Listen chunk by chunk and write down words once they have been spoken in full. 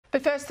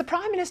But first, the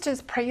Prime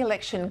Minister's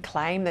pre-election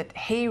claim that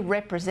he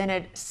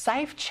represented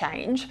safe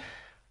change,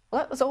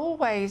 well, that was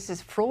always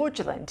as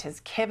fraudulent as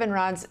Kevin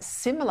Rudd's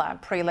similar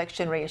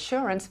pre-election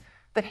reassurance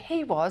that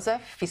he was a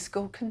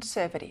fiscal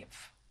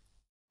conservative.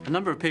 A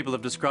number of people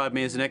have described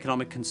me as an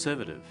economic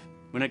conservative.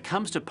 When it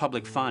comes to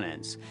public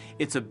finance,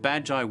 it's a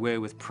badge I wear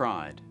with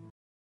pride.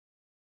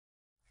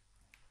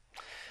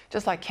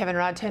 Just like Kevin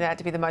Rudd turned out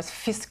to be the most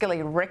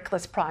fiscally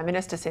reckless Prime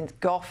Minister since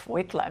Gough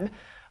Whitlam,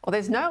 well,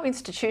 there's no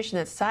institution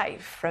that's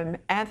safe from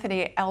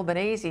Anthony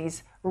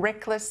Albanese's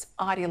reckless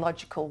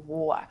ideological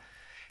war.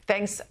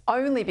 Thanks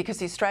only because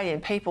the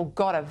Australian people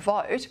got a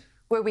vote,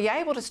 were we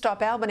able to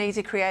stop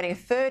Albanese creating a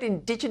third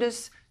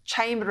Indigenous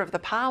chamber of the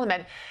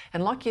Parliament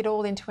and lock it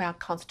all into our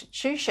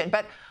Constitution.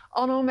 But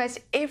on almost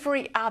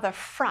every other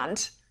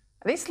front,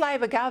 this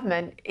Labor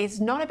government is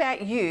not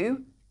about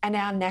you and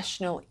our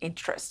national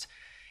interest.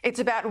 It's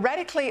about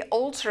radically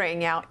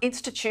altering our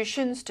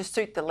institutions to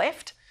suit the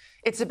left.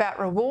 It's about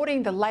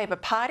rewarding the Labor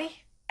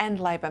Party and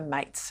Labor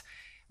mates.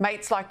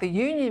 Mates like the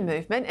union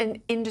movement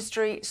and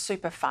industry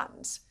super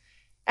funds.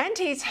 And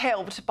he's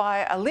helped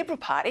by a Liberal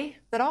Party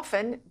that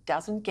often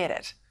doesn't get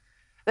it,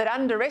 that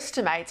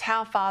underestimates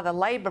how far the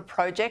Labor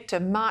project to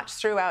march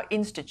through our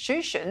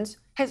institutions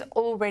has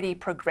already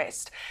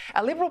progressed.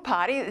 A Liberal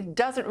Party that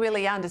doesn't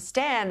really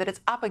understand that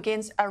it's up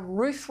against a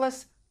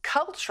ruthless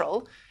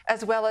cultural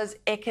as well as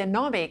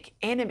economic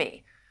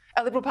enemy.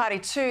 A Liberal Party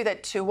too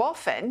that too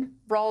often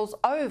rolls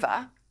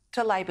over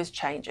to Labor's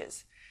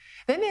changes.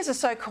 Then there's the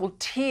so-called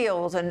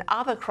Teals and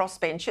other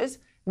crossbenchers,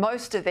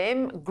 most of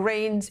them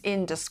Greens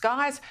in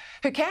disguise,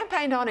 who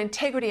campaigned on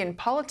integrity in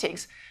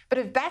politics but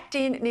have backed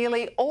in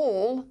nearly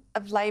all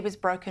of Labor's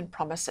broken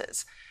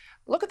promises.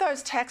 Look at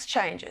those tax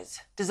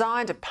changes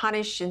designed to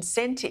punish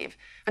incentive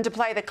and to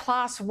play the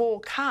class war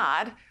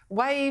card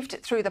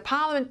waved through the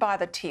Parliament by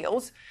the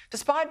Teals,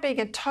 despite being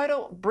a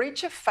total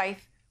breach of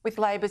faith with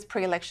Labor's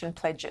pre-election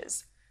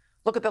pledges.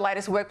 Look at the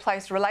latest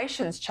workplace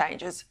relations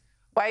changes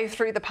waved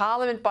through the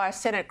Parliament by a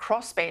Senate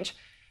crossbench,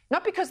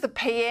 not because the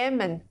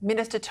PM and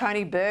Minister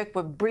Tony Burke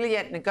were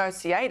brilliant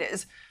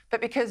negotiators,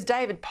 but because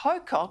David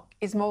Pocock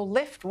is more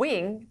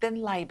left-wing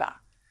than Labor.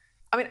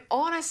 I mean,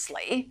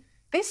 honestly,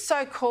 this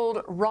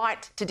so-called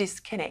right to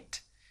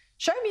disconnect.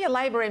 Show me a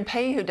Labor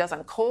MP who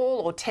doesn't call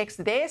or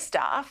text their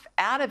staff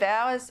out of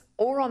hours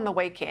or on the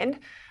weekend,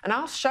 and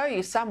I'll show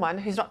you someone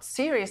who's not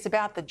serious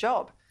about the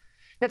job.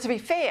 Now, to be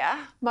fair,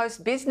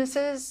 most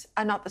businesses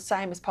are not the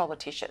same as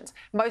politicians.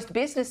 Most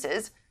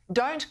businesses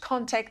don't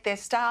contact their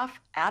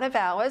staff out of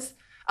hours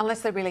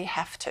unless they really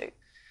have to.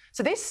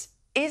 So this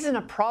isn't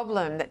a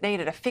problem that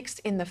needed a fix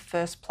in the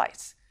first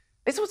place.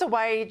 This was a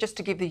way just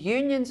to give the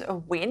unions a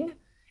win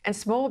and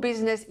small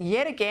business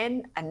yet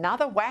again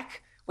another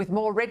whack with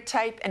more red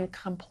tape and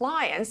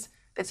compliance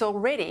that's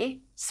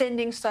already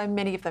sending so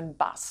many of them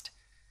bust.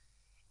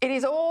 It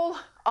is all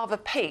of a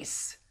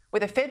piece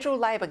with a federal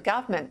Labor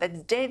government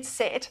that's dead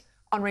set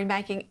on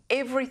remaking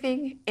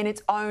everything in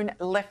its own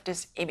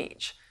leftist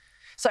image.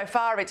 So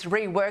far, it's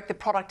reworked the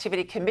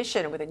Productivity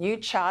Commission with a new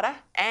charter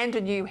and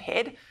a new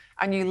head,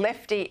 a new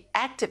lefty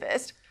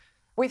activist,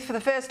 with, for the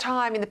first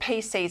time in the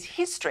PC's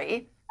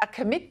history, a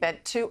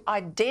commitment to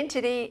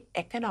identity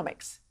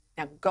economics.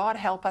 Now, God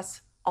help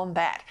us on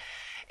that.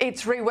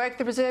 It's reworked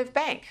the Reserve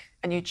Bank,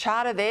 a new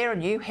charter there, a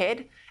new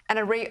head, and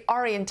a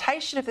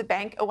reorientation of the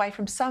bank away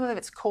from some of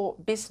its core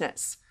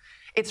business.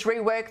 It's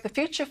reworked the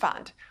Future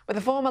Fund, with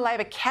the former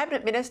Labor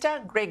Cabinet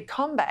Minister, Greg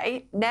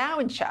Combet, now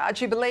in charge,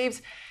 who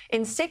believes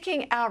in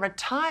sinking our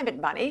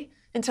retirement money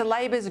into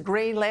Labor's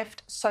green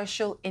left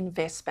social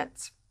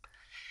investments.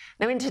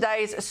 Now, in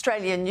today's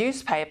Australian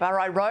newspaper,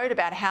 I wrote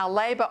about how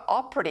Labor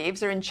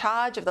operatives are in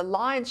charge of the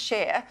lion's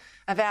share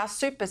of our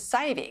super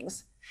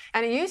savings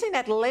and are using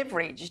that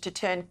leverage to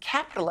turn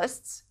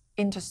capitalists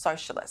into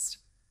socialists.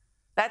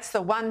 That's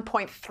the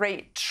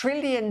 $1.3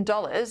 trillion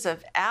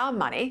of our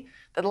money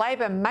that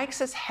Labor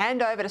makes us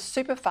hand over to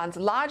super funds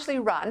largely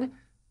run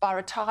by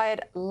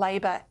retired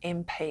Labor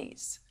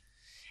MPs.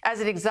 As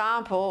an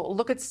example,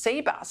 look at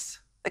Cbus,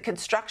 the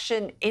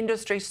construction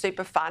industry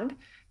super fund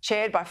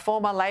chaired by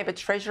former Labor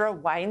Treasurer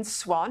Wayne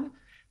Swan,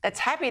 that's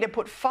happy to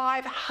put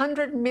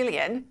 $500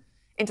 million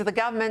into the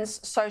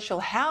government's social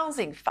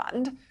housing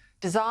fund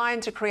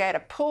designed to create a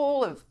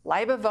pool of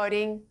Labor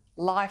voting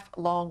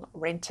lifelong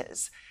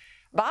renters.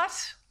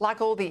 But,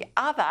 like all the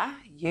other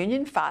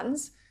union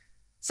funds,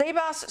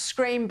 Cbus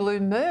screamed blue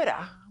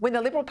murder when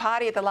the Liberal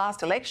Party at the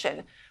last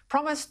election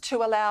promised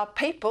to allow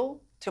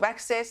people to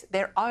access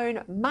their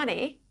own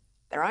money,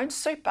 their own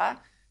super,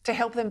 to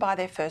help them buy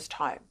their first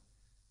home.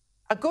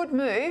 A good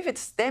move,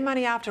 it's their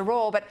money after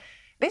all, but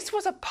this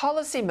was a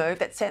policy move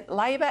that sent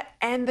Labor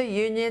and the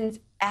unions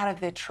out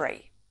of their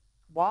tree.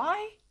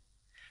 Why?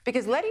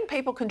 Because letting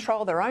people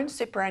control their own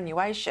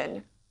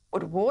superannuation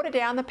would water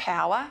down the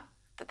power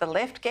that the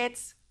left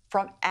gets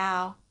from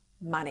our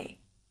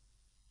money.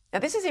 Now,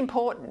 this is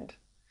important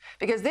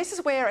because this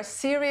is where a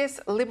serious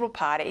Liberal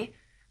Party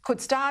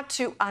could start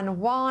to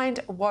unwind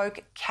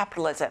woke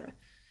capitalism,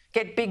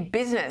 get big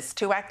business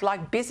to act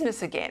like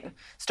business again,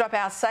 stop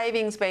our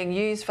savings being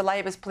used for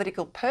Labor's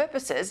political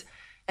purposes,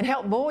 and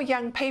help more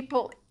young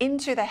people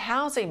into the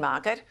housing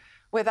market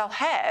where they'll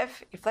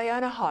have, if they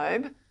own a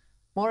home,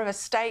 more of a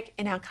stake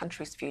in our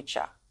country's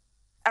future.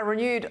 A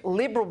renewed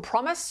Liberal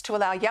promise to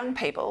allow young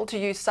people to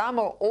use some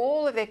or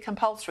all of their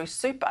compulsory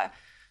super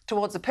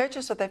towards the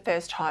purchase of their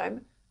first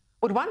home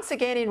would once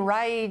again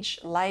enrage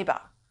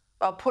Labor,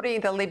 while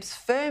putting the Libs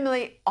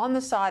firmly on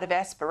the side of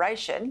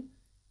aspiration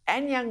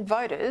and young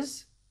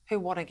voters who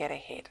want to get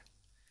ahead.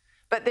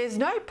 But there's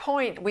no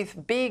point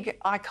with big,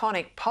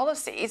 iconic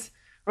policies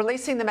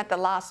releasing them at the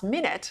last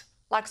minute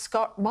like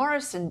Scott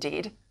Morrison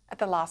did at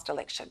the last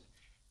election.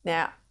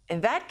 Now,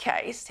 in that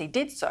case, he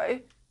did so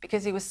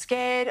because he was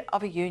scared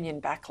of a union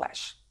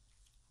backlash.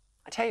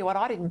 I tell you what,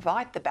 I'd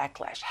invite the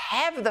backlash,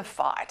 have the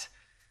fight.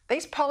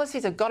 These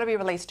policies have got to be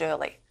released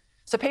early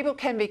so people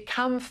can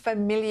become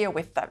familiar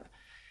with them.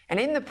 And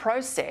in the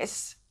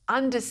process,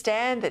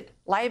 understand that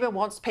Labor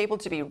wants people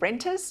to be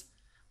renters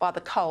while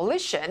the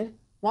Coalition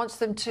wants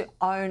them to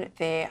own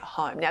their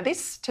home. Now,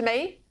 this, to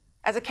me,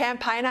 as a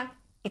campaigner,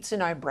 it's a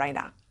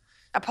no-brainer.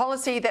 A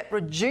policy that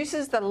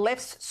reduces the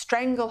left's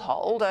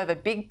stranglehold over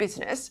big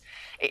business.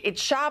 It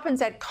sharpens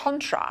that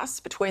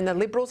contrast between the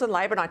Liberals and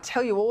Labor, and I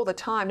tell you all the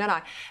time, no,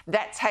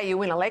 that's how you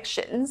win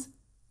elections,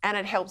 and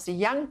it helps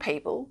young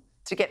people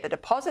to get the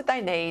deposit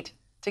they need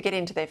to get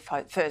into their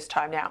first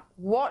home. Now,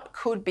 what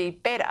could be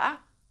better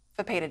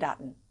for Peter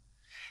Dutton?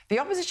 The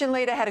opposition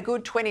leader had a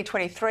good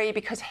 2023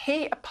 because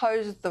he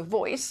opposed the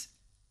Voice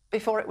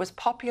before it was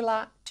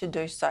popular to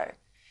do so.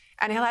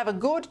 And he'll have a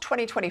good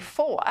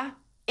 2024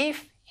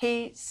 if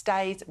he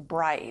stays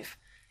brave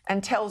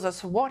and tells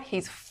us what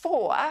he's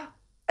for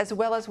as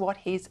well as what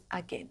he's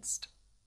against.